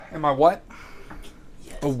Am I what?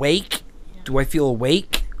 Yes. Awake? Yeah. Do I feel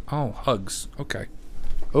awake? Oh, hugs. Okay.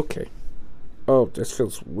 Okay. Oh, this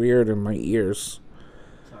feels weird in my ears.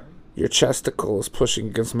 Sorry? Your chesticle is pushing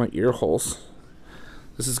against my ear holes.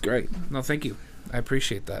 This is great. No, thank you. I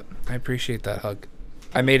appreciate that. I appreciate that hug.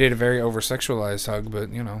 I made it a very over-sexualized hug,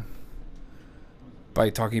 but, you know, by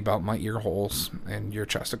talking about my ear holes and your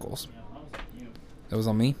chesticles. Yeah, That was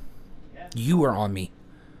on me? Yeah. You were on me.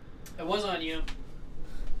 It was on you.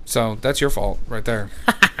 So, that's your fault right there.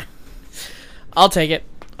 I'll take it.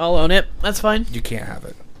 I'll own it. That's fine. You can't have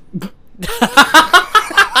it.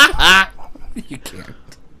 You can't.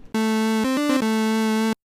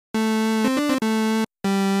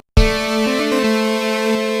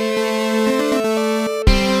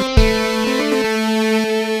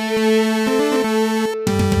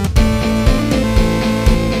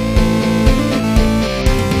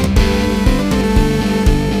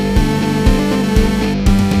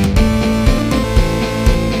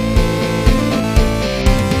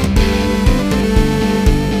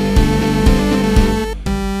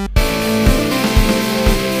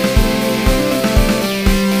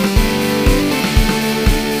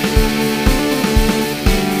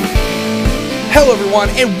 Hello, everyone,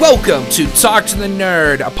 and welcome to Talk to the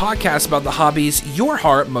Nerd, a podcast about the hobbies your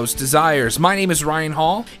heart most desires. My name is Ryan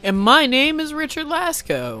Hall, And my name is Richard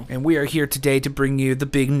Lasco. and we are here today to bring you the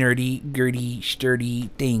big, nerdy, girdy, sturdy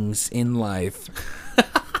things in life.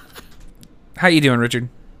 How you doing, Richard?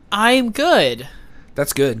 I'm good.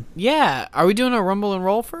 That's good. Yeah. Are we doing a rumble and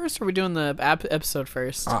roll first, or are we doing the episode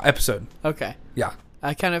first? Episode. Okay. Yeah.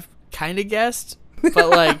 I kind of guessed, but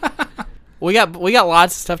like we got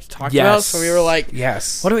lots of stuff to talk about, so we were like,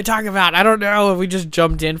 yes. what do we talk about? I don't know. If we just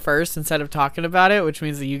jumped in first instead of talking about it, which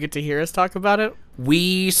means that you get to hear us talk about it.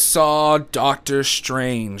 We saw Doctor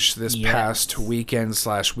Strange this Yes. past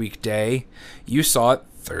weekend/weekday. You saw it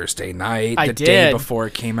Thursday night, I the did. day before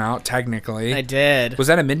it came out, technically. I did. Was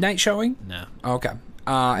that a midnight showing? No. Okay.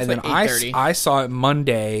 And then like 8:30. I saw it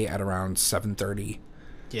Monday at around 7:30.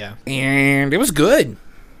 Yeah. And it was good.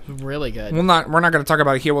 Really good. We're not going to talk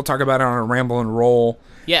about it here. We'll talk about it on a ramble and roll.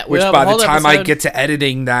 Yeah. Which we'll have by a the whole time I episode. get to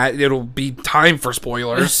editing that, it'll be time for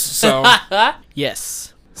spoilers. So,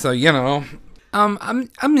 Yes. you know,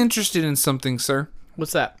 I'm interested in something, sir.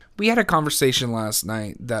 What's that? We had a conversation last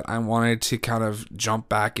night that I wanted to kind of jump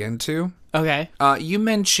back into. Okay. You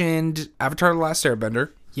mentioned Avatar: The Last Airbender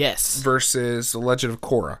Yes. versus The Legend of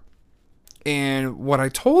Korra. And what I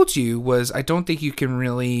told you was I don't think you can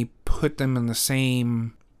really put them in the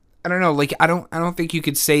same, I don't know, like I don't think you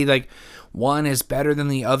could say like one is better than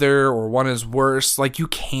the other or one is worse. Like you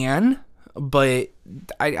can, but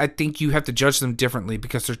I think you have to judge them differently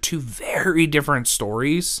because they're two very different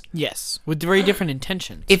stories. Yes. With very different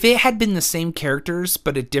intentions. If it had been the same characters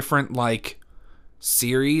but a different like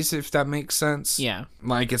series, if that makes sense. Yeah.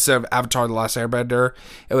 Like instead of Avatar: The Last Airbender,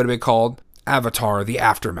 it would have been called Avatar: The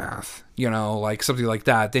Aftermath. You know, like something like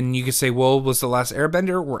that. Then you could say, well, was The Last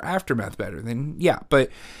Airbender or Aftermath better? Then yeah, but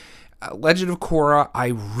Legend of Korra, I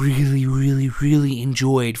really, really, really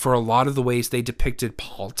enjoyed for a lot of the ways they depicted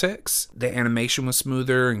politics. The animation was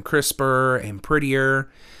smoother and crisper and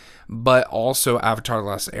prettier. But also Avatar: The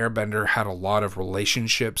Last Airbender had a lot of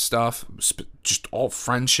relationship stuff, just all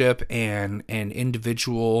friendship and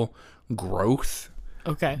individual growth.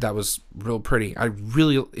 Okay. That was real pretty. I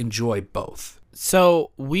really enjoy both.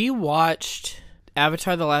 So we watched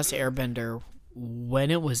Avatar: The Last Airbender when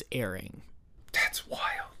it was airing. That's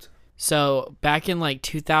wild. So back in like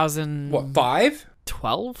 2012? What, 5?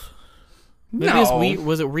 Maybe No.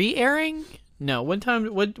 was it re-airing? No.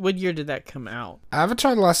 What year did that come out?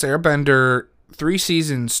 Avatar: The Last Airbender, 3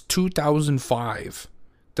 seasons, 2005.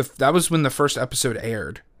 That was when the first episode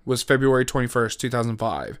aired, was February 21st,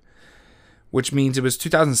 2005. Which means it was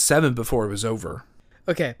 2007 before it was over.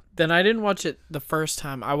 Okay, then I didn't watch it the first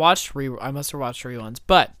time. I must have watched reruns.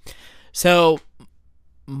 But so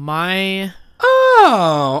my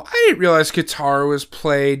Oh, I didn't realize Katara was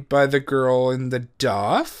played by the girl in the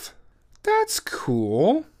Duff. That's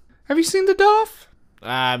cool. Have you seen the Duff?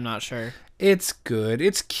 I'm not sure. It's good.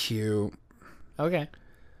 It's cute. Okay,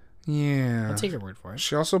 Yeah. I'll take your word for it.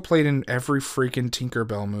 She also played in every freaking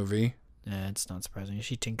Tinkerbell movie. It's not surprising. Is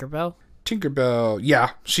she Tinkerbell? Tinkerbell.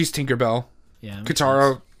 Yeah, she's Tinkerbell. Yeah.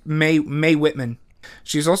 Katara, May Whitman.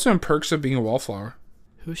 She's also in Perks of Being a Wallflower.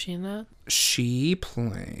 Who's she in that? She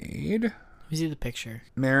played Let me see the picture.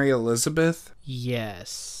 Mary Elizabeth.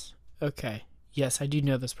 Yes. Okay. Yes, I do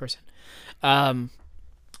know this person.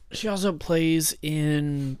 She also plays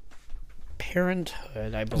in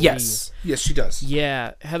Parenthood, I believe. Yes, she does.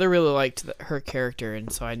 Yeah, Heather really liked her character,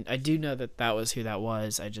 and so I do know that was who that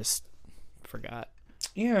was. I just forgot.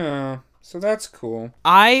 Yeah, so that's cool.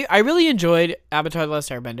 I really enjoyed Avatar: The Last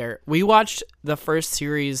Airbender. We watched the first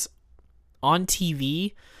series on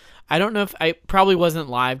TV. I don't know if I probably wasn't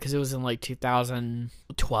live because it was in like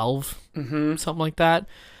 2012, something like that.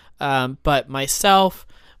 But myself,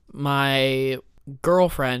 my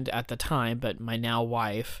girlfriend at the time, but my now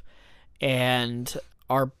wife, and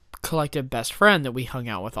our collective best friend that we hung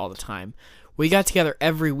out with all the time, we got together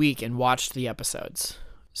every week and watched the episodes.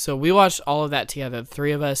 So we watched all of that together, the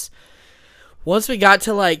three of us. Once we got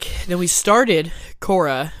to then we started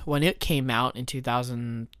Korra when it came out in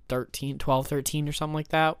 2013, 12, 13 or something like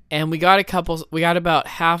that. And we got about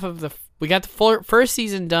half of we got the first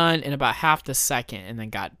season done and about half the second, and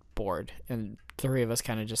then got bored. And the three of us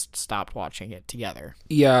kind of just stopped watching it together.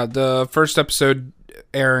 Yeah, the first episode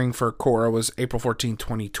airing for Korra was April 14,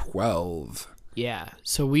 2012. Yeah,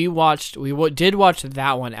 so we did watch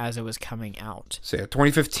that one as it was coming out. So yeah,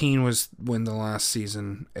 2015 was when the last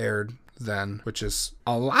season aired then, which is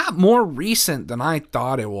a lot more recent than I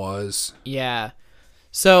thought it was. Yeah.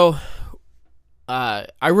 So I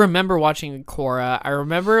remember watching Korra. I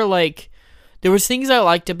remember there was things I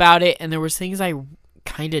liked about it and there was things I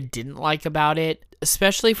kind of didn't like about it,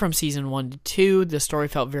 especially from season 1 to 2. The story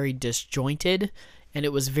felt very disjointed and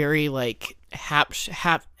it was very half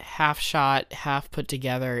shot, half put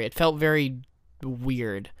together. It felt very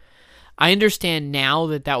weird. I understand now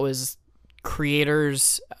that was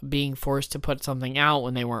creators being forced to put something out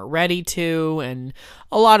when they weren't ready to, and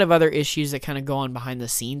a lot of other issues that kind of go on behind the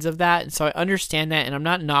scenes of that. And so I understand that, and I'm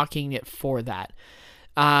not knocking it for that.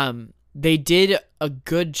 They did a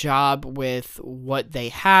good job with what they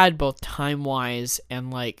had, both time-wise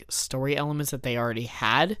and story elements that they already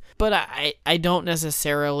had. But I don't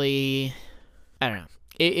necessarily, I don't know.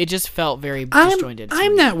 It just felt very disjointed.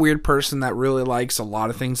 I'm that weird person that really likes a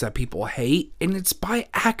lot of things that people hate, and it's by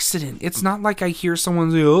accident. It's not like I hear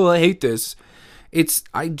someone say, "Oh, I hate this."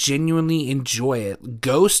 I genuinely enjoy it.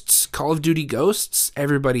 Ghosts, Call of Duty Ghosts,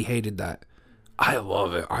 everybody hated that. I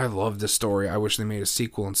love it. I love the story. I wish they made a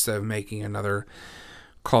sequel instead of making another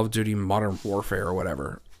Call of Duty Modern Warfare or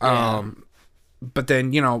whatever. Yeah. But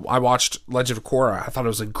then, I watched Legend of Korra. I thought it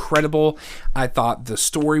was incredible. I thought the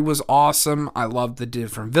story was awesome. I loved the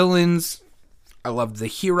different villains. I loved the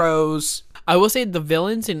heroes. I will say the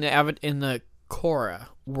villains in the Korra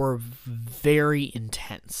were very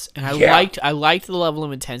intense. And I liked the level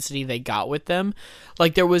of intensity they got with them.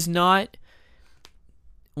 There was not...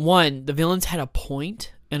 One, the villains had a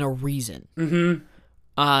point and a reason.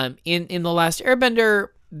 Mm-hmm. In The Last Airbender...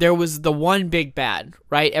 There was the one big bad,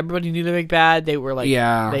 right? Everybody knew the big bad. They were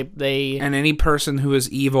they and any person who was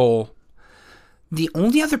evil. The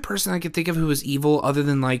only other person I could think of who was evil, other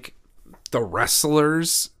than the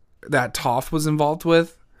wrestlers that Toph was involved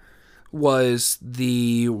with, was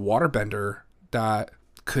the waterbender that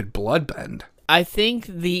could bloodbend. I think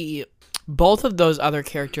both of those other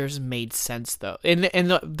characters made sense though, and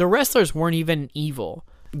the wrestlers weren't even evil.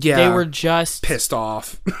 Yeah, they were just pissed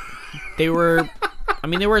off. They were. I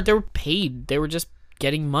mean, they were paid. They were just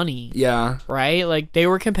getting money. Yeah. Right? They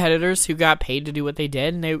were competitors who got paid to do what they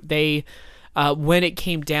did. And they when it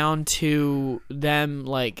came down to them,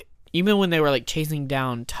 even when they were, chasing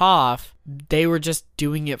down Toph, they were just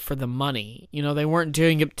doing it for the money. They weren't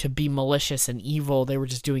doing it to be malicious and evil. They were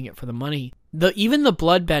just doing it for the money. Even the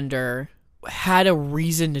Bloodbender had a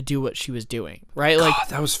reason to do what she was doing, right? God,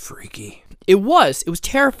 that was freaky. It was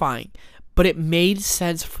terrifying. But it made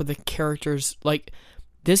sense for the characters.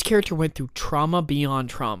 This character went through trauma beyond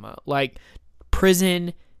trauma.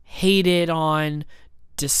 Prison, hated on,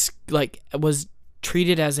 was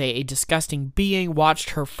treated as a disgusting being,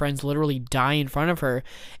 watched her friends literally die in front of her.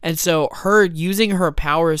 And so her using her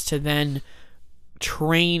powers to then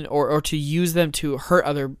train or to use them to hurt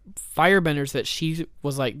other firebenders that she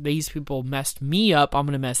was these people messed me up, I'm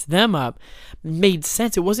going to mess them up, made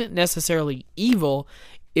sense. It wasn't necessarily evil.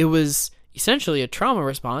 It was essentially a trauma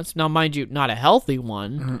response. Now, mind you, not a healthy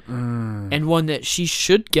one. And one that she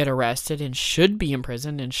should get arrested and should be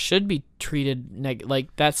imprisoned and should be treated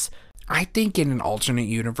that's... I think in an alternate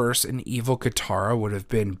universe, an evil Katara would have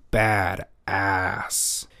been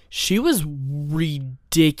badass. She was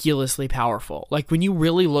ridiculously powerful. When you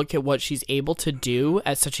really look at what she's able to do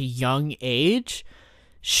at such a young age,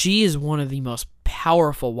 she is one of the most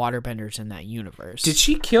powerful waterbenders in that universe. Did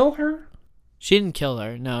she kill her? She didn't kill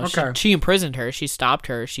her. No, okay. She imprisoned her. She stopped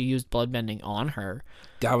her. She used bloodbending on her.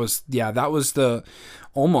 That was the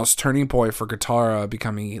almost turning point for Katara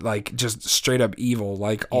becoming just straight up evil.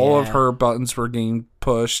 All of her buttons were getting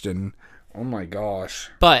pushed, and oh my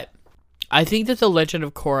gosh. But I think that The Legend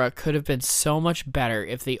of Korra could have been so much better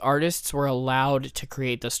if the artists were allowed to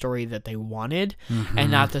create the story that they wanted and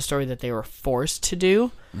not the story that they were forced to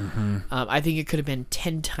do. I think it could have been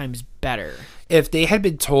 10 times better. If they had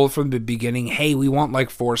been told from the beginning, hey, we want like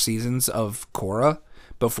 4 seasons of Korra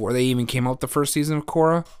before they even came out with the first season of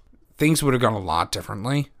Korra, things would have gone a lot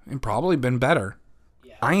differently and probably been better.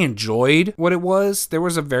 Yeah. I enjoyed what it was. There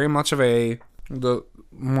was a very much of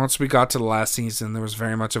once we got to the last season, there was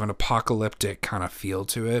very much of an apocalyptic kind of feel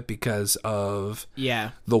to it because of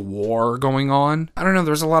the war going on. I don't know.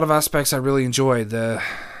 There's a lot of aspects I really enjoyed. The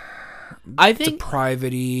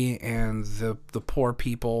depravity and the poor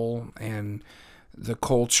people and the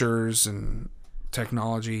cultures and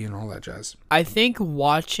technology and all that jazz. I think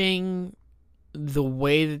watching the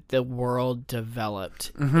way that the world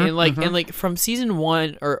developed and from season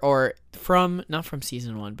 1 or from not from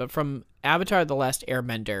season 1 but from Avatar The Last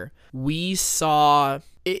Airbender, we saw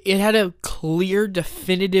it had a clear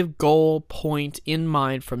definitive goal point in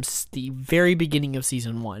mind from the very beginning of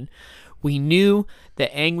season 1. We knew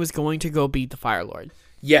that Aang was going to go beat the Fire Lord.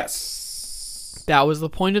 Yes. That was the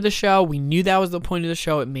point of the show. We knew that was the point of the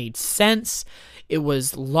show. It made sense. It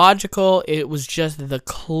was logical. It was just the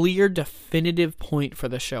clear, definitive point for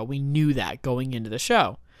the show. We knew that going into the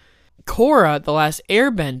show. Korra, The Last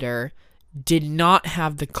Airbender, did not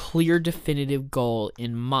have the clear, definitive goal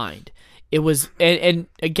in mind. It was, and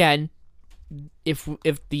again, if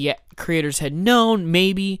the creators had known,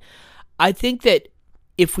 maybe. I think that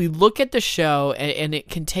if we look at the show and it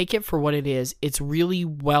can take it for what it is, it's really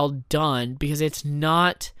well done because it's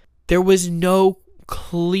not. There was no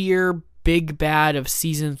clear big bad of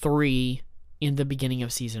season 3 in the beginning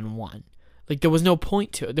of season 1. Like, there was no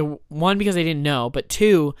point to it. One, because they didn't know, but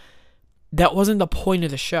 2, that wasn't the point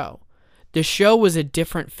of the show. The show was a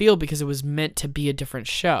different feel because it was meant to be a different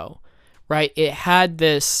show, right? It had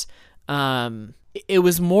this, it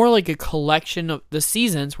was more like a collection of, the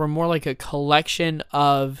seasons were more like a collection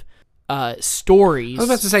of stories. I was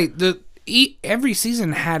about to say, every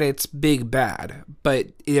season had its big bad, but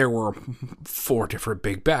there were 4 different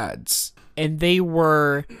big bads. And there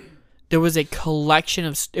was a collection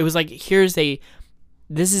of, it was like, this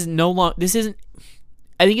isn't,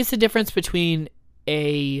 I think it's the difference between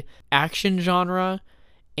a action genre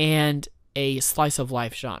and a slice of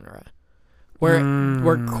life genre. Where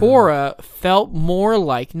Korra felt more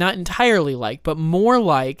like, not entirely like, but more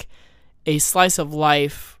like a slice of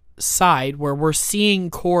life side where we're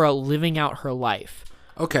seeing Korra living out her life.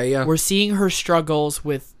 Okay, yeah. We're seeing her struggles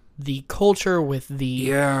with the culture, with the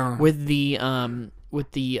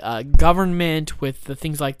government, with the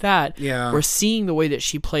things like that. Yeah. We're seeing the way that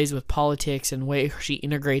she plays with politics and the way she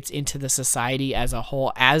integrates into the society as a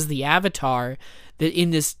whole as the Avatar, that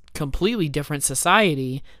in this completely different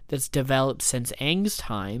society that's developed since Aang's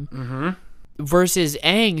time, versus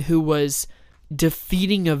Aang, who was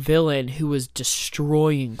defeating a villain who was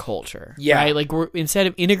destroying culture. Yeah. Right? Like, instead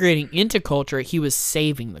of integrating into culture, he was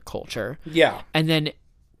saving the culture. Yeah. And then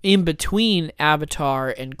in between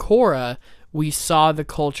Avatar and Korra, we saw the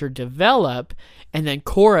culture develop, and then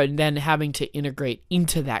Korra then having to integrate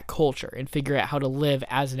into that culture and figure out how to live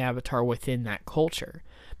as an Avatar within that culture.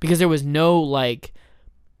 Because there was no, like,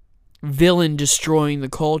 villain destroying the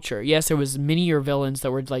culture. Yes, there was many villains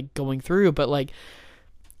that were, like, going through, but, like,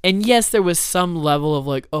 and yes, there was some level of,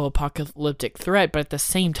 like, apocalyptic threat, but at the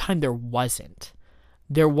same time, there wasn't.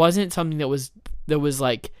 There wasn't something that was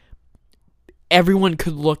like, everyone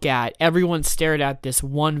could look at, everyone stared at this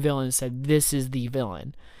one villain and said, this is the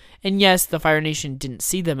villain. And yes, the Fire Nation didn't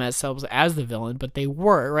see themselves as the villain, but they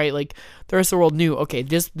were, right? Like, the rest of the world knew, okay,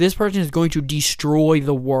 this person is going to destroy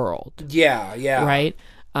the world. Yeah, yeah. Right?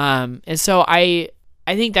 And so I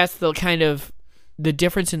think that's the kind of, the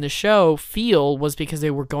difference in the show feel was because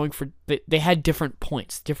they were going for, they had different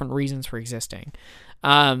points, different reasons for existing.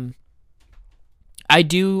 I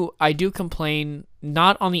do complain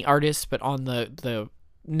not on the artists, but on the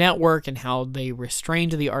network and how they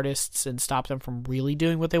restrained the artists and stopped them from really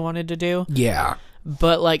doing what they wanted to do. Yeah.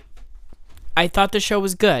 But, like, I thought the show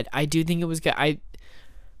was good. I do think it was good.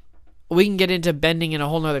 We can get into bending in a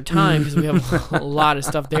whole nother time because we have a lot of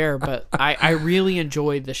stuff there, but I really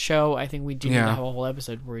enjoyed the show. I think we do need to have a whole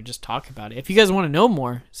episode where we just talk about it. If you guys want to know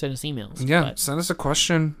more, send us emails. Yeah, send us a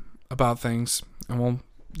question about things, and we'll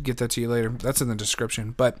get that to you later. That's in the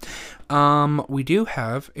description. But we do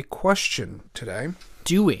have a question today.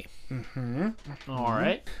 Do we? Mm-hmm. All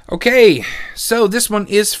right. Okay, so this one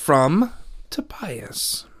is from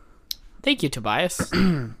Tobias. Thank you, Tobias.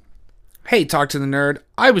 Hey, Talk to the Nerd.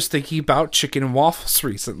 I was thinking about chicken and waffles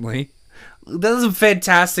recently. That was a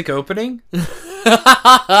fantastic opening.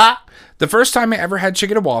 The The first time I ever had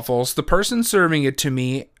chicken and waffles, the person serving it to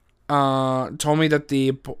me told me that the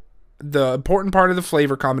important part of the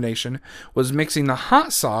flavor combination was mixing the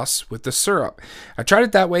hot sauce with the syrup. I tried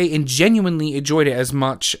it that way and genuinely enjoyed it as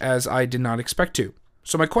much as I did not expect to.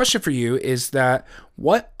 So my question for you is that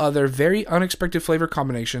what other very unexpected flavor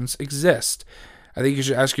combinations exist? I think you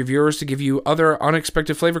should ask your viewers to give you other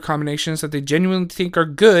unexpected flavor combinations that they genuinely think are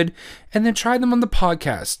good and then try them on the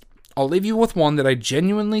podcast. I'll leave you with one that I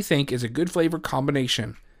genuinely think is a good flavor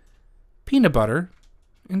combination. Peanut butter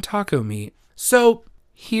and taco meat. So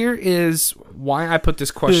here is why I put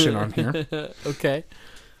this question on here. Okay.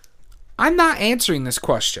 I'm not answering this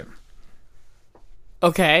question.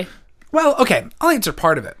 Okay. Well, okay, I'll answer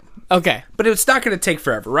part of it. Okay. But it's not going to take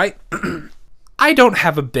forever, right? I don't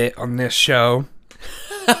have a bit on this show.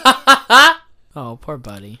 Oh, poor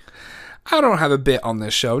buddy. I don't have a bit on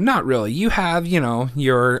this show. Not really. You have,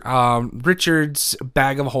 your Richard's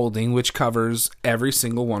bag of holding, which covers every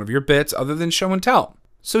single one of your bits other than show and tell.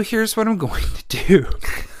 So here's what I'm going to do.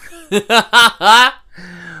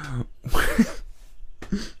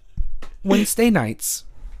 Wednesday nights,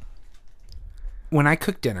 when I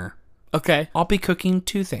cook dinner, Okay. I'll be cooking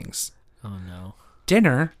two things. Oh, no.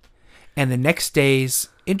 Dinner and the next day's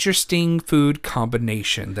interesting food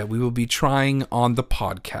combination that we will be trying on the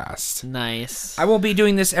podcast. Nice. I won't be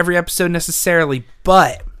doing this every episode necessarily,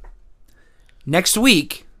 but next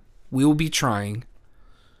week we will be trying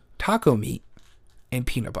taco meat and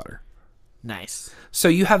peanut butter. Nice. So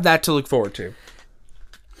you have that to look forward to.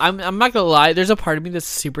 I'm not gonna lie. There's a part of me that's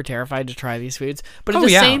super terrified to try these foods, but at the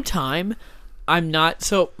same time, I'm not.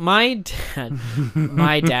 So my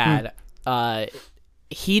dad,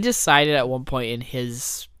 he decided at one point in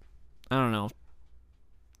his, I don't know,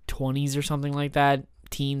 20s or something like that,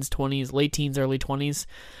 teens, 20s, late teens, early 20s,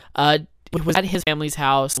 was at his family's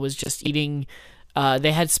house, was just eating.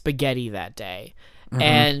 They had spaghetti that day,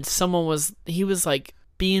 and he was like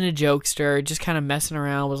being a jokester, just kind of messing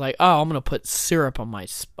around, was like, oh, I'm gonna put syrup on my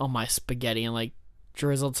spaghetti, and like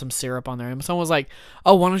drizzled some syrup on there. And someone was like,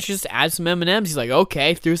 oh, why don't you just add some M&Ms? He's like,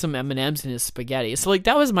 okay, threw some M&Ms in his spaghetti. So like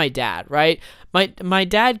that was my dad, right? My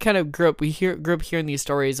dad kind of grew up hearing these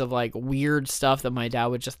stories of like weird stuff that my dad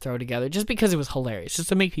would just throw together just because it was hilarious, just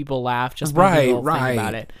to make people laugh, just to make people think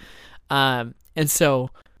about it. And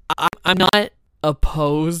so I'm not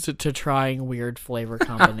opposed to trying weird flavor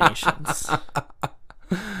combinations.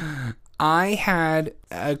 I had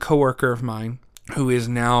a coworker of mine who is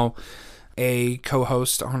now a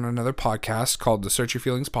co-host on another podcast called the Search Your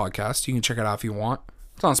Feelings podcast. You can check it out if you want.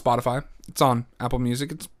 It's on Spotify. It's on Apple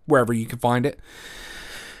Music. It's wherever you can find it.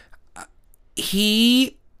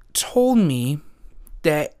 He told me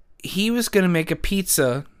that he was going to make a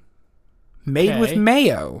pizza made with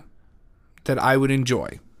mayo that I would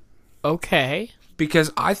enjoy. Okay.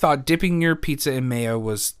 Because I thought dipping your pizza in mayo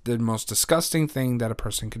was the most disgusting thing that a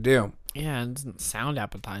person could do. Yeah, it doesn't sound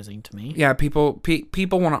appetizing to me. Yeah, people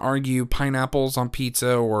want to argue pineapples on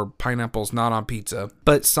pizza or pineapples not on pizza.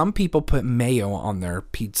 But some people put mayo on their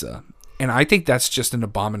pizza. And I think that's just an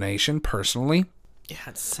abomination, personally. Yeah,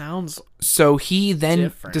 it sounds So he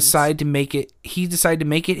then decided to make it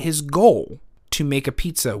his goal to make a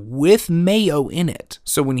pizza with mayo in it.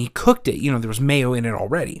 So when he cooked it, there was mayo in it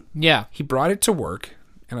already. Yeah. He brought it to work,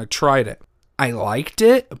 and I tried it. I liked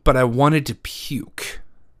it, but I wanted to puke.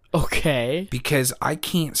 Okay. Because I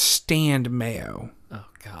can't stand mayo. Oh,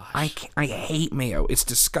 gosh. I hate mayo. It's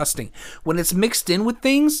disgusting. When it's mixed in with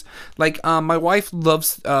things, like my wife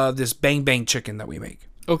loves this Bang Bang chicken that we make.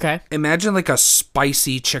 Okay. Imagine like a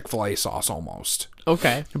spicy Chick-fil-A sauce almost.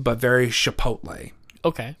 Okay. But very chipotle.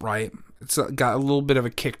 Okay. Right? It's got a little bit of a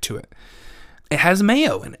kick to it. It has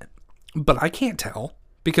mayo in it, but I can't tell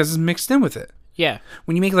because it's mixed in with it. Yeah.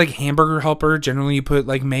 When you make like hamburger helper, generally you put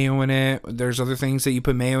like mayo in it. There's other things that you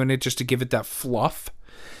put mayo in it just to give it that fluff.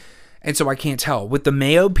 And so I can't tell. With the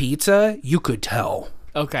mayo pizza, you could tell.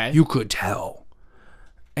 Okay. You could tell.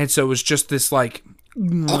 And so it was just this like,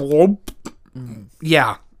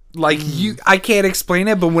 yeah. Like I can't explain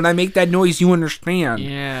it, but when I make that noise, you understand.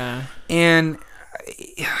 Yeah. And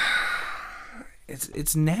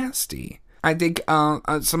it's nasty. I think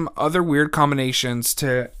some other weird combinations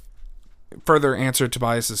to further answer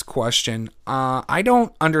Tobias's question. I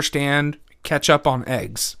don't understand ketchup on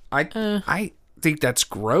eggs. I think that's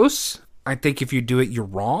gross. I think if you do it, you're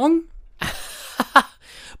wrong.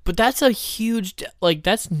 But that's a huge, like,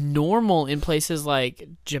 that's normal in places like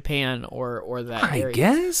Japan or that area. I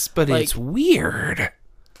guess, but like, it's weird.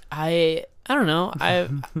 I don't know. I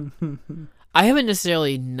haven't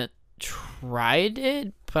necessarily tried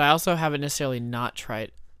it, but I also haven't necessarily not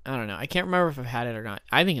tried. I don't know. I can't remember if I've had it or not.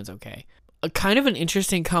 I think it's okay. a kind of an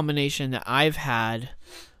interesting combination that I've had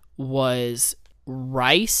was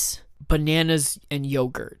rice, bananas, and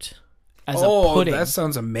yogurt as a pudding. That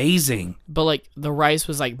sounds amazing. But like the rice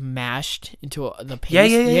was like mashed into the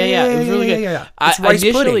paste. Yeah. It was really good. Yeah. It's rice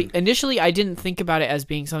pudding. Initially, I didn't think about it as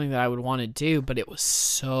being something that I would want to do, but it was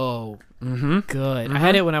so good. I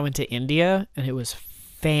had it when I went to India, and it was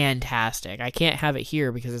fantastic. I can't have it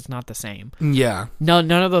here because it's not the same. Yeah. No,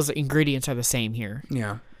 none of those ingredients are the same here.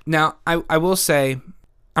 Yeah. Now, I will say,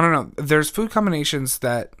 I don't know, there's food combinations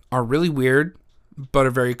that are really weird, but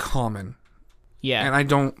are very common. Yeah. And I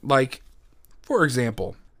don't like, for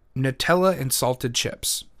example, Nutella and salted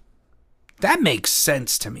chips. That makes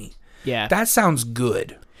sense to me. Yeah. That sounds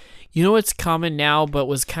good. You know what's common now, but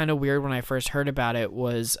was kind of weird when I first heard about it,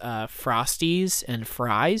 was Frosties and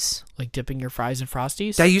fries, like dipping your fries in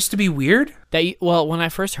Frosties. That used to be weird? Well, when I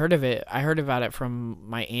first heard of it, I heard about it from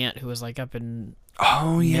my aunt who was like up in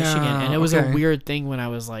Michigan. And it was a weird thing when I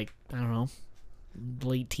was like, I don't know,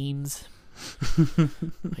 late teens,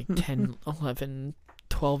 like 10, 11,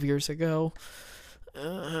 12 years ago.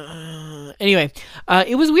 Anyway,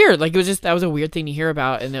 it was weird. Like, it was just, that was a weird thing to hear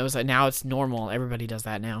about, and it was like, now it's normal. Everybody does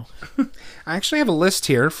that now. I actually have a list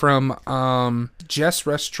here from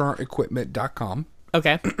JessRestaurantEquipment.com.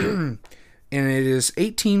 Okay. And it is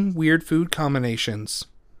 18 weird food combinations.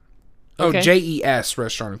 Okay. JES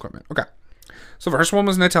Restaurant Equipment. Okay. So the first one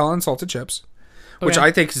was Nutella and salted chips, which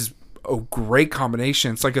I think is a great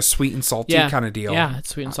combination. It's like a sweet and salty kind of deal. Yeah,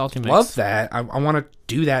 it's sweet and salty mix. Love that. I want to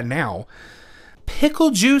do that now. Pickle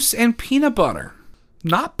juice and peanut butter.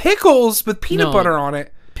 Not pickles, but peanut butter on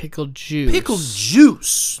it. Pickle juice. Pickle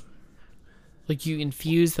juice. Like you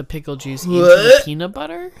infuse the pickle juice into the peanut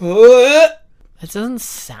butter? That doesn't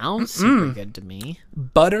sound super good to me.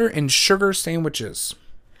 Butter and sugar sandwiches.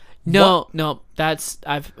 No, that's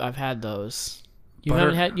I've had those. You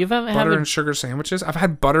haven't had butter and sugar sandwiches? I've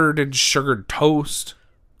had buttered and sugared toast.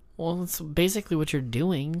 Well, that's basically what you're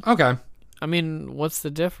doing. Okay. I mean, what's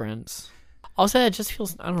the difference? Also, that just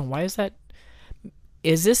feels, I don't know, why is that?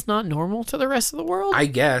 Is this not normal to the rest of the world? I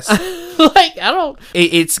guess. Like, I don't.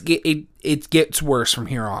 It gets worse from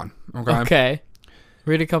here on. Okay.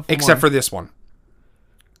 Read a couple Except more. for this one.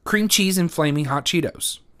 Cream cheese and flaming hot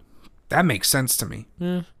Cheetos. That makes sense to me.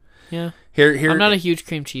 Yeah. Here. I'm not a huge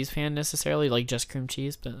cream cheese fan necessarily, like just cream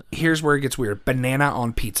cheese, but here's where it gets weird. Banana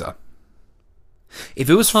on pizza. If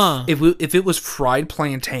it was if it was fried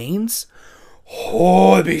plantains,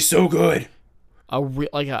 it'd be so good.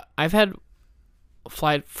 I've had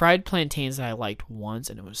fried plantains that I liked once,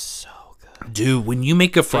 and it was so good. Dude, when you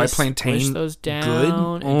make a fried plantain, squish those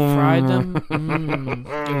down and fried them.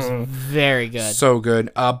 It was very good. So good.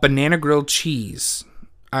 Banana grilled cheese.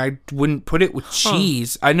 I wouldn't put it with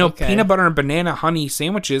cheese. I know peanut butter and banana honey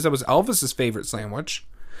sandwiches. That was Elvis's favorite sandwich.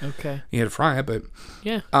 Okay. You had to fry it, but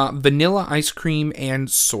yeah. Vanilla ice cream and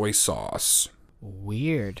soy sauce.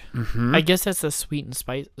 Weird. I guess that's the sweet and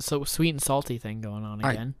salty thing going on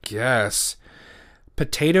again. I guess.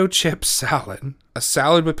 Potato chip salad. A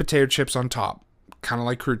salad with potato chips on top, kind of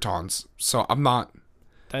like croutons. So I'm not.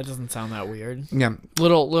 That doesn't sound that weird. Yeah.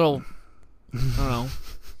 Little. I don't know.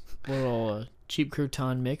 Little. Cheap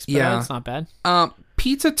crouton mix, but it's not bad.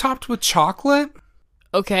 Pizza topped with chocolate?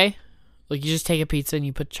 Okay. Like you just take a pizza and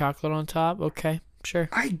you put chocolate on top? Okay, sure.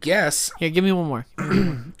 I guess. Here, give me one more.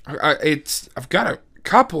 I've got a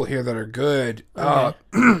couple here that are good. Okay.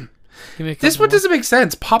 Give me a couple this one more. doesn't make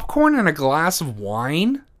sense. Popcorn and a glass of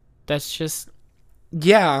wine? That's just...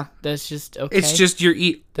 Yeah. That's just okay. It's just you're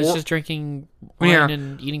That's just drinking wine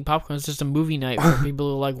and eating popcorn. It's just a movie night for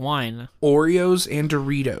people who like wine. Oreos and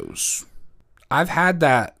Doritos. I've had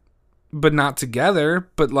that, but not together.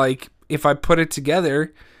 But like, if I put it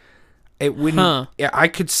together, it wouldn't. Yeah, I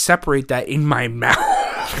could separate that in my mouth.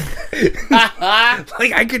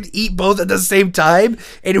 Like I could eat both at the same time,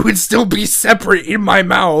 and it would still be separate in my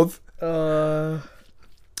mouth.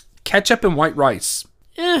 Ketchup and white rice.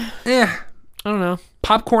 I don't know.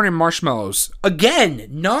 Popcorn and marshmallows. Again,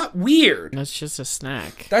 not weird. That's just a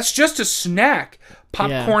snack. That's just a snack.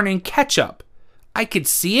 Popcorn and ketchup. I could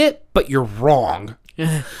see it, but you're wrong.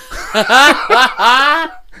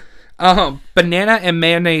 Banana and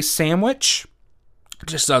mayonnaise sandwich.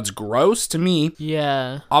 Just sounds gross to me.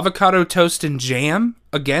 Yeah. Avocado toast and jam.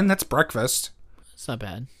 Again, that's breakfast. It's not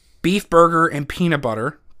bad. Beef burger and peanut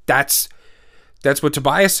butter. That's what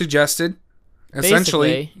Tobias suggested.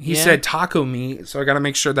 Essentially, he said taco meat, so I got to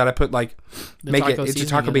make sure that I put it's a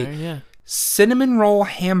taco meat. Yeah. Cinnamon roll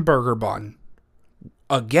hamburger bun.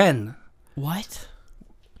 Again. What?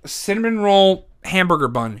 Cinnamon roll hamburger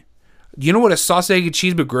bun. You know what a sausage, egg, and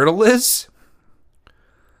cheese McGriddle is?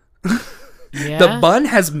 Yeah. The bun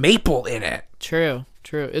has maple in it. True.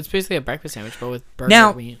 It's basically a breakfast sandwich, but with burger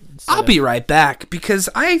Now, meat. I'll be right back because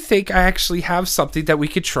I think I actually have something that we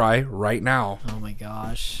could try right now. Oh my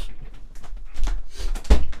gosh.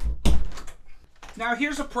 Now,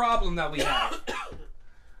 here's a problem that we have.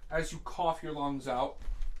 As you cough your lungs out.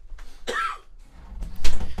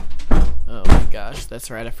 Oh my gosh,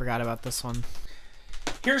 that's right. I forgot about this one.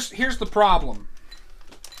 Here's the problem.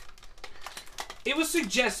 It was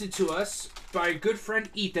suggested to us by a good friend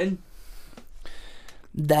Ethan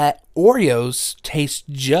that Oreos taste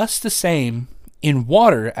just the same in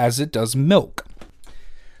water as it does milk.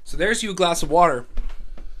 So there's you a glass of water.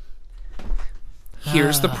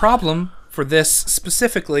 Here's the problem for this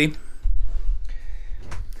specifically.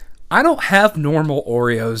 I don't have normal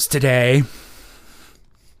Oreos today.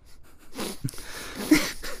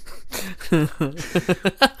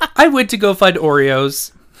 I went to go find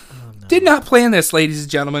Oreos. Oh, no. Did not plan this, ladies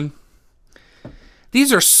and gentlemen.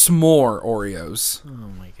 These are s'more Oreos. Oh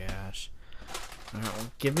my gosh. All right,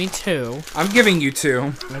 well, give me 2. I'm giving you 2. I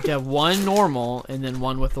have to have 1 normal and then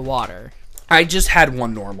 1 with the water. I just had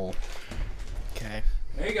 1 normal. Okay.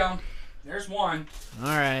 There you go. There's 1. All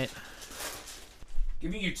right.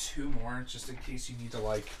 Giving you 2 more just in case you need to,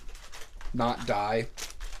 like, not die.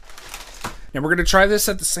 And we're going to try this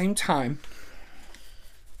at the same time.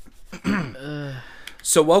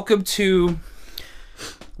 So welcome to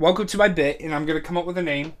my bit, and I'm going to come up with a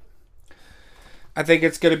name. I think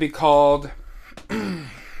it's going to be called... I'm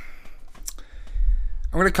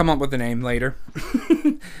going to come up with a name later.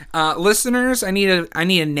 Listeners, I need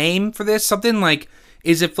a name for this. Something like,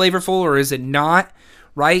 is it flavorful or is it not?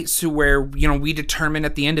 Right? So where, we determine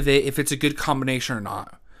at the end of it if it's a good combination or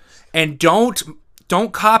not. And don't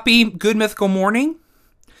copy Good Mythical Morning.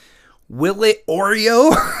 Will it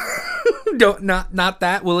Oreo? Not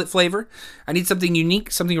that. Will it flavor? I need something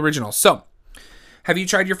unique, something original. So, have you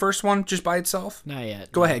tried your first one just by itself? Not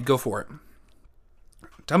yet. Go ahead, go for it.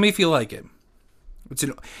 Tell me if you like it. It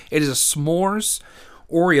is a s'mores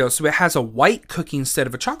Oreo, so it has a white cookie instead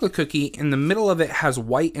of a chocolate cookie. In the middle of it has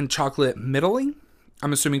white and chocolate middling.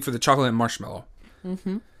 I'm assuming for the chocolate and marshmallow.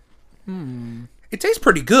 It tastes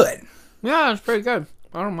pretty good. Yeah, it's pretty good.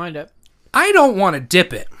 I don't mind it. I don't want to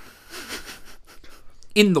dip it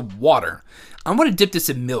in the water. I want to dip this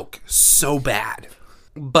in milk so bad.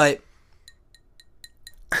 But...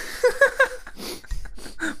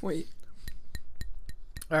 Wait.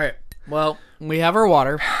 All right. Well, we have our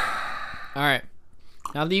water. All right.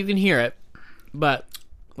 Now that you can hear it, but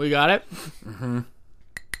we got it.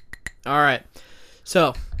 All right.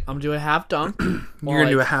 So I'm doing a half dunk. You're gonna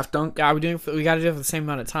do a half dunk? Yeah, we got to do it for the same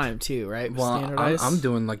amount of time too, right? Well, Standardized. I'm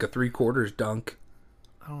doing like a 3/4 dunk.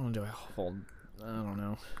 I don't want to do a whole. I don't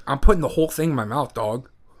know. I'm putting the whole thing in my mouth, dog.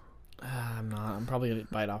 I'm not. I'm probably gonna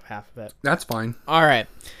bite off half of it. That's fine. All right.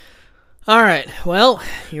 Well,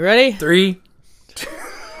 you ready? 3,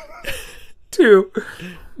 2,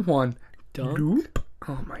 1. Dunk. Doop.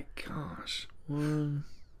 Oh my gosh. 1,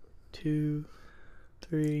 2,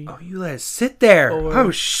 3. Oh, you let it sit there. 4,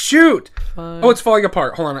 Oh, shoot. 5. Oh, it's falling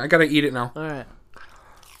apart. Hold on. I gotta eat it now. All right.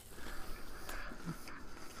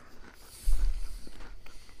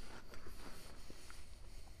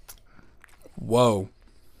 Whoa.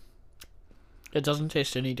 It doesn't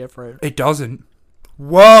taste any different. It doesn't.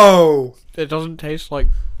 Whoa. It doesn't taste like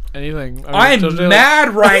anything. I'm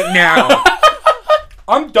mad right now.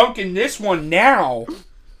 I'm dunking this one now.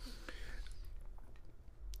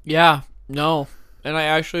 Yeah. No. And I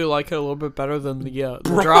actually like it a little bit better than the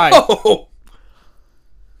Bro. dry.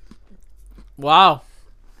 Wow.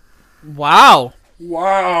 Wow.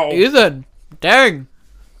 Ethan. Dang.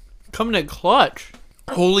 Coming in clutch.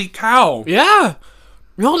 Holy cow. Yeah.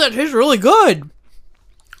 No, that tastes really good.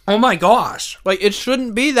 Oh my gosh. Like, it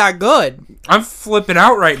shouldn't be that good. I'm flipping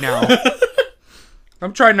out right now.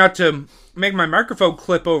 I'm trying not to make my microphone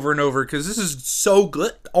clip over and over because this is so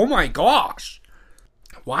good. Oh my gosh.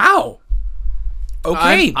 Wow.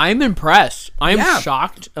 Okay. I'm impressed. I'm Yeah.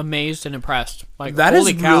 shocked, amazed, and impressed. Like, That is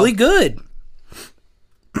holy cow. really good.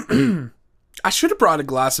 I should have brought a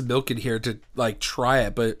glass of milk in here to, like, try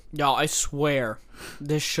it, but... Y'all, I swear,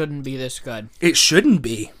 this shouldn't be this good. It shouldn't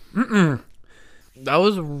be. That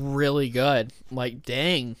was really good. Like,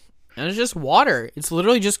 dang. And it's just water. It's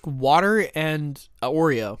literally just water and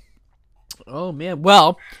Oreo. Oh, man.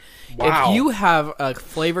 Well, Wow. if you have a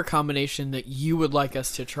flavor combination that you would like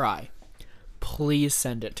us to try, please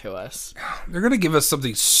send it to us. They're going to give us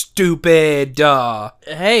something stupid.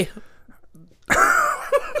 Hey.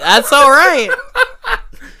 That's all right.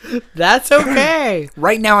 That's okay.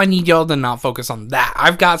 Right now, I need y'all to not focus on that.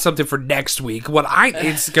 I've got something for next week.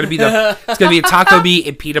 It's gonna be a taco meat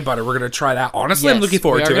and peanut butter. We're gonna try that. Honestly, Yes, I'm looking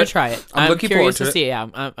forward to We're it. gonna try it. I'm looking forward curious to it. see.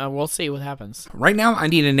 Yeah, we'll see what happens. Right now, I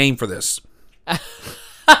need a name for this. I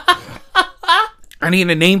need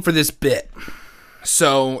a name for this bit.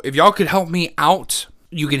 So, if y'all could help me out,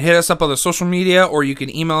 you can hit us up on the social media, or you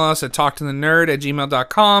can email us at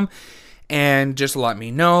talktothenerd@gmail.com and just let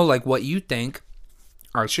me know like what you think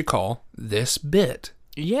I should call this bit.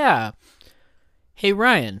 Yeah. Hey,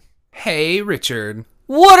 Ryan. Hey, Richard.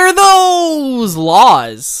 What are those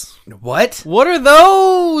laws? What? What are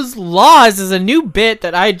those laws is a new bit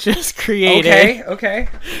that I just created. Okay.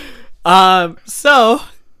 So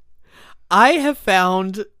I have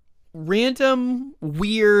found random,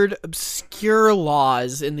 weird, obscure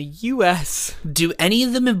laws in the U.S. Do any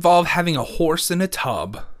of them involve having a horse in a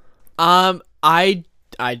tub? I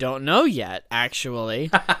don't know yet, actually.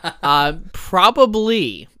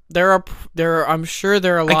 Probably. There are, I'm sure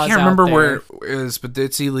there are laws I can't remember out there. where it is, but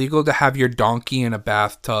it's illegal to have your donkey in a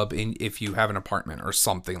bathtub if you have an apartment or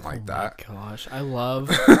something like that. Oh my gosh, I love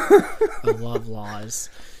laws.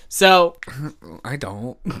 So I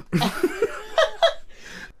don't.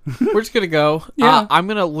 we're just gonna go. Yeah. I'm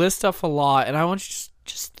gonna list off a law, and I want you to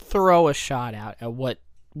just throw a shot out at what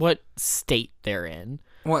state they're in.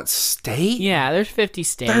 What state? Yeah, there's 50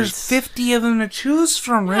 states. There's 50 of them to choose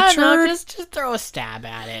from, Richard. No, just throw a stab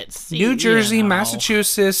at it. See, New Jersey, you know.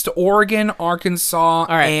 Massachusetts, Oregon, Arkansas,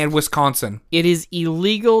 right. and Wisconsin. It is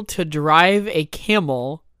illegal to drive a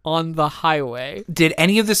camel on the highway. Did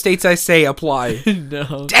any of the states I say apply?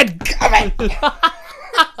 No. Dadgummit!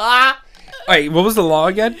 Wait, what was the law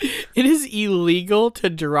again? It is illegal to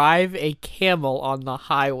drive a camel on the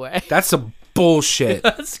highway. That's some bullshit.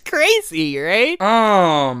 That's crazy, right?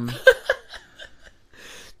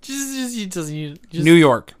 Just New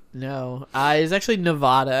York. No, it's actually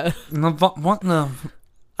Nevada. What the?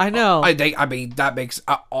 I know. I mean, that makes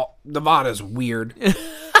Nevada's weird.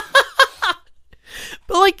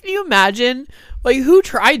 But like, can you imagine? Like, who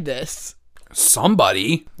tried this?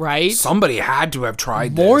 Somebody, Right? Somebody had to have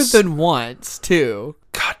tried More this. than once, too.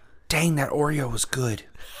 God dang, that Oreo was good.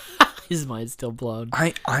 His mind's still blown.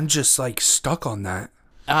 I'm just like stuck on that.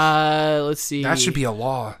 Let's see. That should be a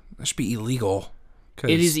law. That should be illegal.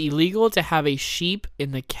 It is illegal to have a sheep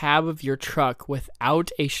in the cab of your truck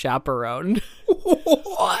without a chaperone.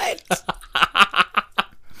 What?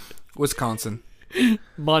 Wisconsin.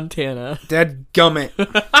 Montana. Dadgummit.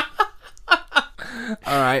 All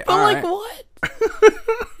right. But all like, right. what?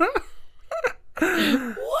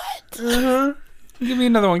 What? Give me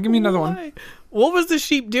another one. Give me another one. Why? What was the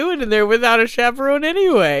sheep doing in there without a chaperon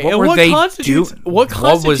anyway? What and were what they constitutes doing? what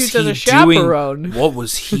constitutes as a chaperone? What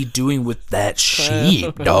was he doing with that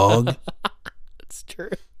sheep, dog? That's true.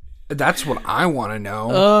 That's what I want to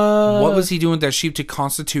know. What was he doing with that sheep to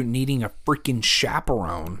constitute needing a freaking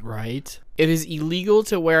chaperone? Right. It is illegal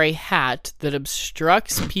to wear a hat that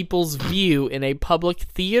obstructs people's view in a public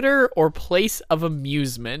theater or place of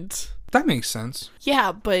amusement. That makes sense.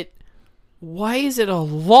 Yeah, but why is it a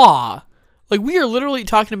law? Like, we are literally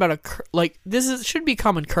talking about should be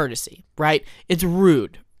common courtesy, right? It's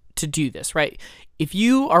rude to do this, right? If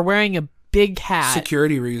you are wearing a big hat,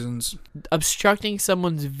 Security reasons. obstructing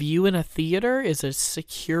someone's view in a theater is a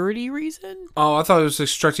security reason? Oh, I thought it was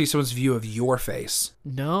obstructing someone's view of your face.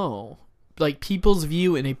 No. Like, people's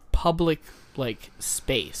view in a public,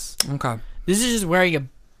 space. Okay. This is just wearing a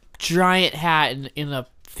giant hat in a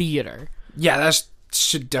theater. Yeah, that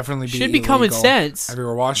should definitely be Should be common illegal. sense.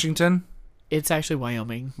 Everywhere, Washington, It's actually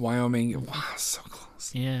Wyoming. Wyoming. Wow, so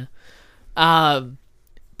close. Yeah.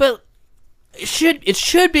 But it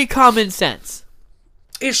should be common sense.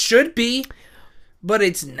 It should be, but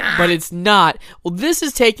it's not. But it's not. Well, this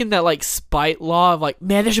is taking that spite law of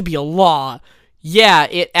man, there should be a law. Yeah,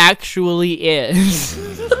 it actually is.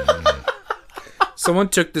 Someone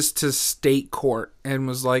took this to state court and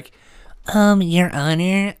was like, Your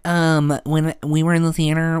Honor, when we were in the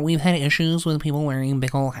theater, we've had issues with people wearing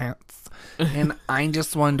big old hats. and I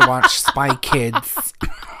just wanted to watch Spy Kids.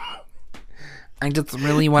 I just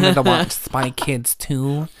really wanted to watch Spy Kids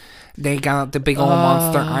too. They got the big old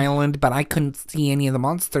monster island, but I couldn't see any of the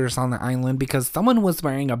monsters on the island because someone was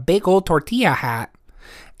wearing a big old tortilla hat,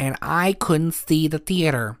 and I couldn't see the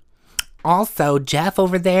theater. Also, Jeff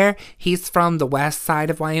over there, he's from the west side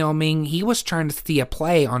of Wyoming. He was trying to see a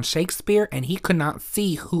play on Shakespeare, and he could not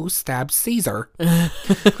see who stabbed Caesar.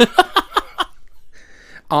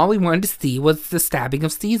 All we wanted to see was the stabbing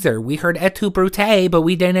of Caesar. We heard et tu, Brute, but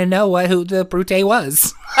we didn't know who the Brute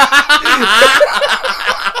was.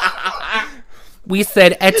 We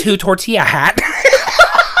said et tu, tortilla hat.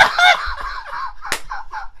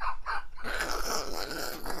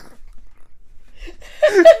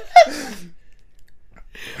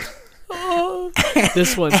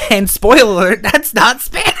 This one. And spoiler alert, that's not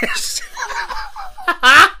Spanish.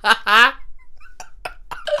 At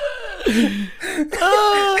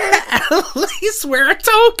least wear a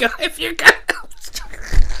toga if you're gonna.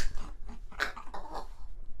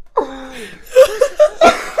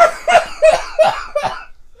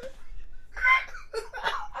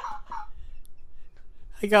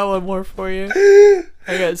 I got one more for you.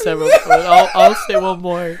 I got several. But I'll say one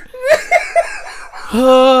more.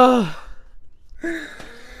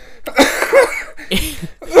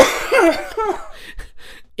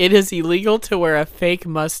 It is illegal to wear a fake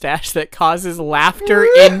mustache that causes laughter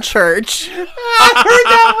in church. I heard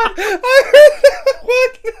that one.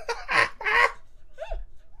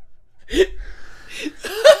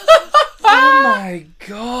 Oh my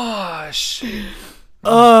gosh.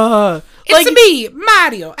 It's me,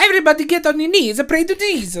 Mario. Everybody get on your knees and pray to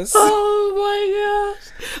Jesus. Oh my gosh.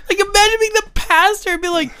 Like, imagine being the pastor and be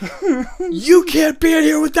like, you can't be in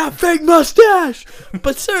here with that fake mustache.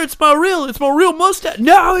 But sir, it's my real mustache.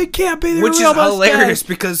 No, it can't be the Which real is mustache. hilarious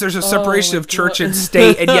because there's a separation of church and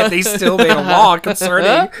state, and yet they still made a law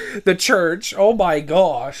concerning the church. Oh my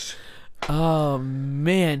gosh. Oh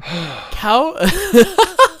man. How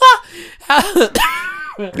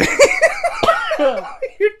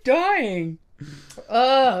You're dying.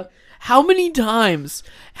 How many times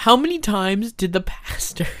did the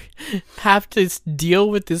pastor have to deal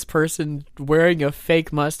with this person wearing a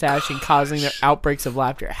fake mustache and causing their outbreaks of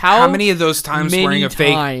laughter? How many of those times many wearing a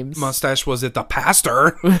fake times? mustache was it the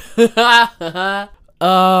pastor?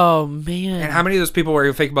 Oh man. And how many of those people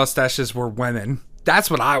wearing fake mustaches were women?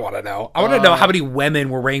 That's what I want to know. I want to know how many women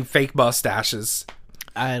were wearing fake mustaches.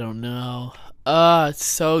 I don't know. It's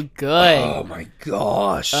so good. Oh my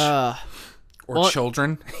gosh. Or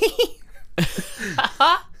children.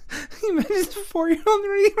 Imagine this 4-year-old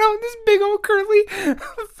running around with this big old curly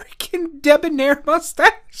freaking debonair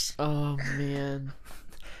mustache. Oh man.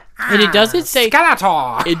 And it doesn't say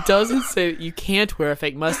Skeletor. It doesn't say you can't wear a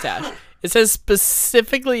fake mustache. It says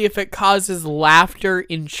specifically if it causes laughter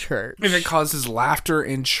in church. If it causes laughter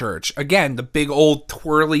in church. Again, the big old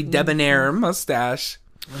twirly debonair mustache.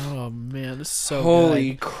 Oh man, this is so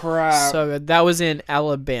Holy good. crap. So good. That was in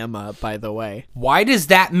Alabama, by the way. Why does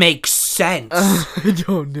that make sense? I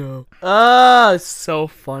don't know. It's so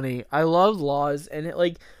funny. I love laws, and it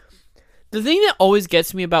like the thing that always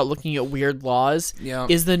gets me about looking at weird laws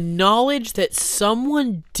is the knowledge that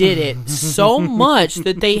someone did it so much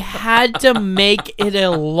that they had to make it a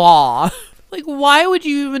law. Like, why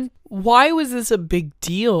was this a big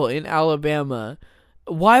deal in Alabama?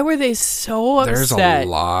 Why were they so upset? There's a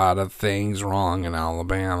lot of things wrong in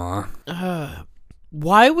Alabama.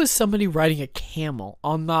 Why was somebody riding a camel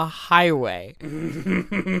on the highway?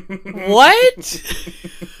 What?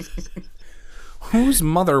 Whose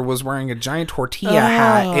mother was wearing a giant tortilla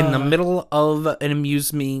hat in the middle of an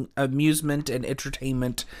amusement and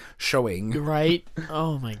entertainment showing? Right?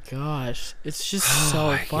 Oh my gosh. It's just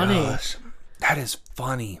so funny. Gosh. That is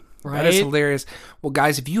funny. Right? That is hilarious. Well,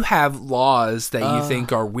 guys, if you have laws that you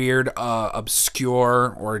think are weird,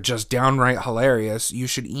 obscure, or just downright hilarious, you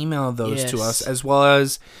should email those to us, as well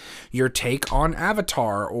as your take on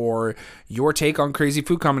Avatar or your take on crazy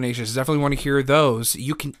food combinations. Definitely want to hear those.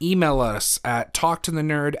 You can email us at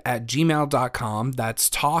talktothenerd@gmail.com.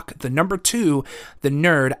 That's talk, the number 2, the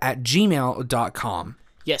nerd @gmail.com.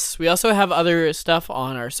 Yes, we also have other stuff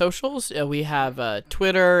on our socials. We have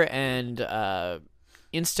Twitter and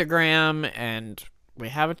Instagram, and we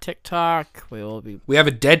have a TikTok. We have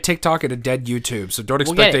a dead TikTok and a dead YouTube, so don't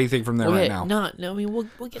expect anything from there now. No, I mean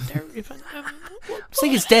we'll get there.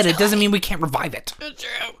 Saying it's dead, it doesn't mean we can't revive it. That's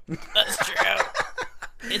true. That's true.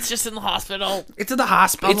 It's just in the hospital. It's in the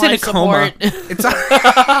hospital. It's in a coma. It's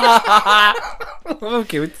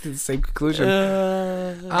okay. It's the same conclusion.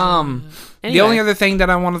 Anyway. The only other thing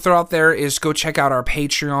that I want to throw out there is go check out our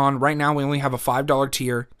Patreon. Right now, we only have a $5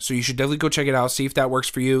 tier, so you should definitely go check it out. See if that works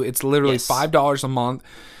for you. It's literally $5 a month.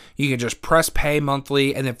 You can just press pay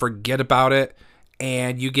monthly and then forget about it.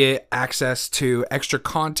 And you get access to extra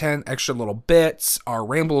content, extra little bits, our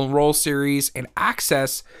Ramble and Roll series, and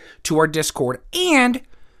access to our Discord and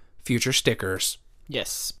future stickers.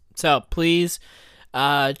 Yes. So please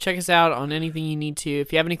check us out on anything you need to.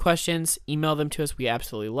 If you have any questions, email them to us. We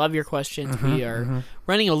absolutely love your questions. We are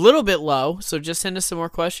running a little bit low, so just send us some more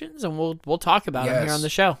questions, and we'll talk about them here on the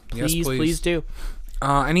show. Please do.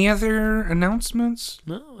 Any other announcements?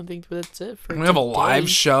 No, I think that's it for We have a live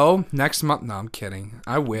show next month. No, I'm kidding.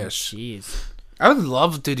 I wish. Jeez. I would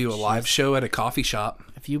love to do a live show at a coffee shop.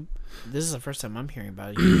 This is the first time I'm hearing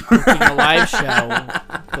about you doing a live show,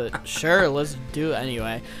 but sure, let's do it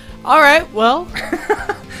anyway. All right, well.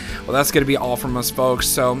 Well, that's going to be all from us, folks.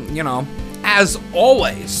 So, as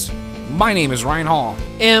always, my name is Ryan Hall.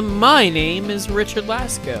 And my name is Richard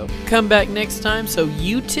Lasco. Come back next time so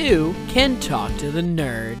you too can talk to the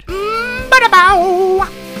nerd. Ba-da-bow.